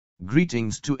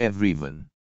Greetings to everyone.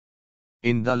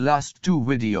 In the last two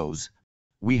videos,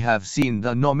 we have seen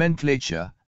the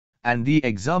nomenclature and the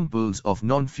examples of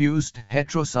non-fused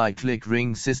heterocyclic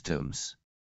ring systems.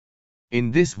 In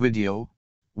this video,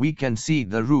 we can see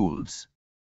the rules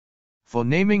for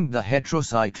naming the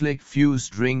heterocyclic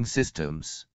fused ring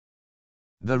systems.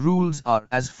 The rules are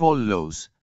as follows.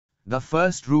 The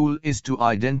first rule is to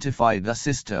identify the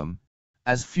system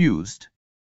as fused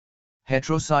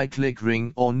heterocyclic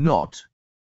ring or not.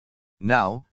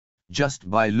 Now, just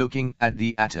by looking at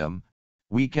the atom,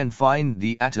 we can find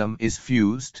the atom is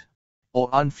fused or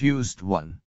unfused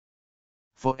one.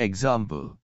 For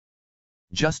example,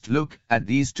 just look at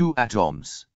these two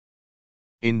atoms.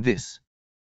 In this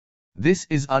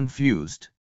is unfused,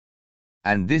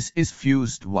 and this is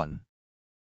fused one.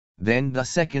 Then the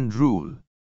second rule.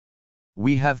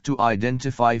 We have to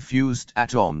identify fused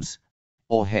atoms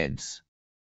or heads.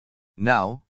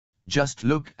 Now, just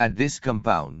look at this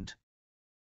compound.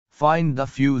 Find the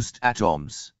fused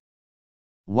atoms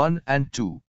 1 and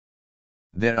 2.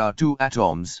 There are two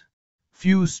atoms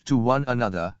fused to one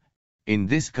another in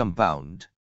this compound.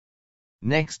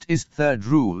 Next is third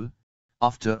rule.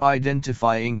 After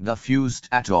identifying the fused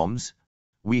atoms,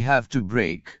 we have to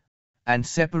break and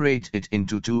separate it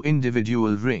into two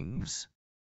individual rings.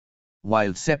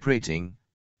 While separating,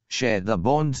 share the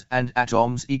bonds and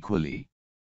atoms equally.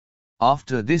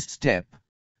 After this step,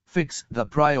 fix the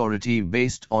priority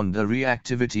based on the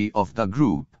reactivity of the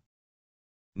group.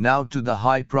 Now to the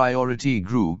high priority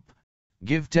group,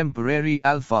 give temporary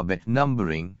alphabet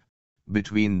numbering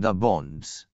between the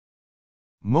bonds.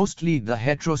 Mostly the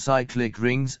heterocyclic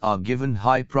rings are given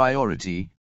high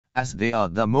priority, as they are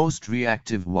the most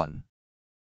reactive one.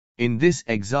 In this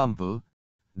example,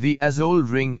 the azole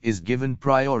ring is given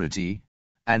priority,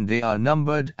 and they are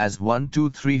numbered as 1,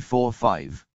 2, 3, 4,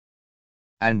 5.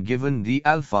 And given the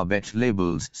alphabet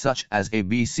labels such as A,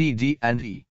 B, C, D and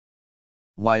E.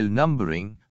 While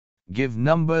numbering, give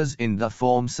numbers in the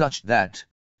form such that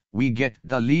we get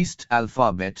the least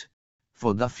alphabet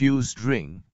for the fused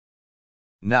ring.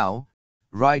 Now,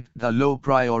 write the low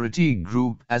priority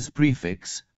group as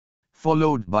prefix,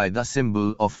 followed by the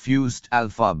symbol of fused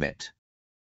alphabet.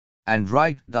 And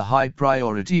write the high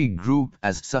priority group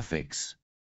as suffix.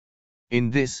 In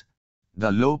this, the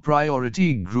low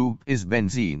priority group is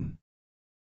benzene.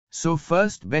 So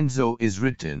first benzo is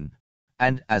written,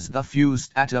 and as the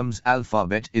fused atom's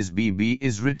alphabet is BB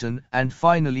is written, and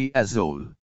finally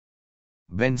azole.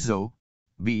 Benzo,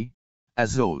 B,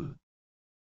 azole.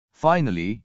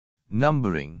 Finally,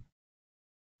 numbering.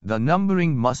 The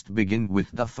numbering must begin with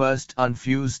the first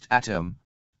unfused atom,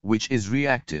 which is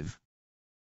reactive.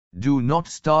 Do not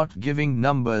start giving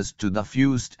numbers to the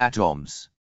fused atoms.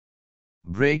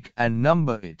 Break and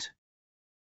number it.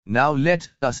 Now let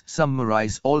us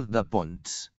summarize all the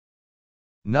points.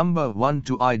 Number 1,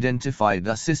 to identify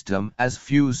the system as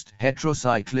fused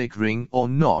heterocyclic ring or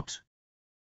not.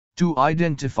 2,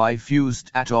 identify fused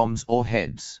atoms or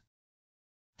heads.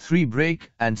 3,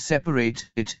 break and separate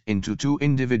it into two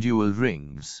individual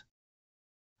rings.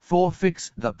 4, fix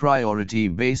the priority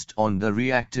based on the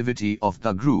reactivity of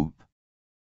the group.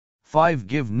 5,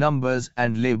 give numbers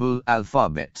and label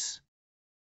alphabets.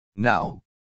 Now,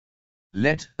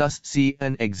 let us see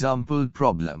an example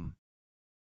problem.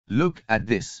 Look at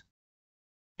this.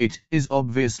 It is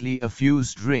obviously a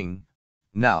fused ring.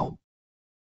 Now,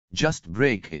 just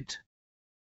break it.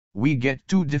 We get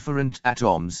two different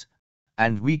atoms,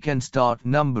 and we can start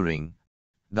numbering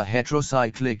the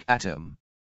heterocyclic atom.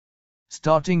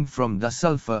 Starting from the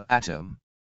sulfur atom.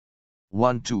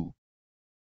 1, 2,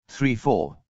 3,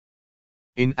 4.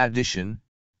 In addition,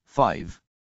 5.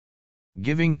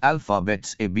 Giving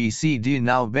alphabets A, B, C, D.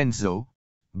 Now benzo,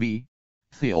 B,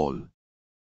 thiol.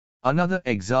 Another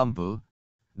example,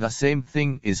 the same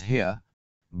thing is here,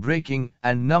 breaking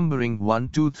and numbering 1,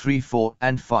 2, 3, 4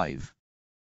 and 5.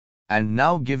 And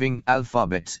now giving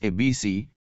alphabets A, B, C,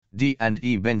 D and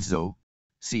E. Benzo,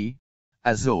 C,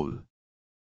 azole.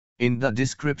 In the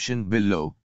description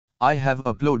below, I have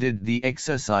uploaded the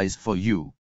exercise for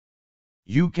you.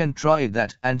 You can try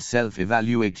that and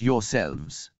self-evaluate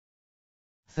yourselves.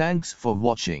 Thanks for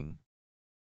watching.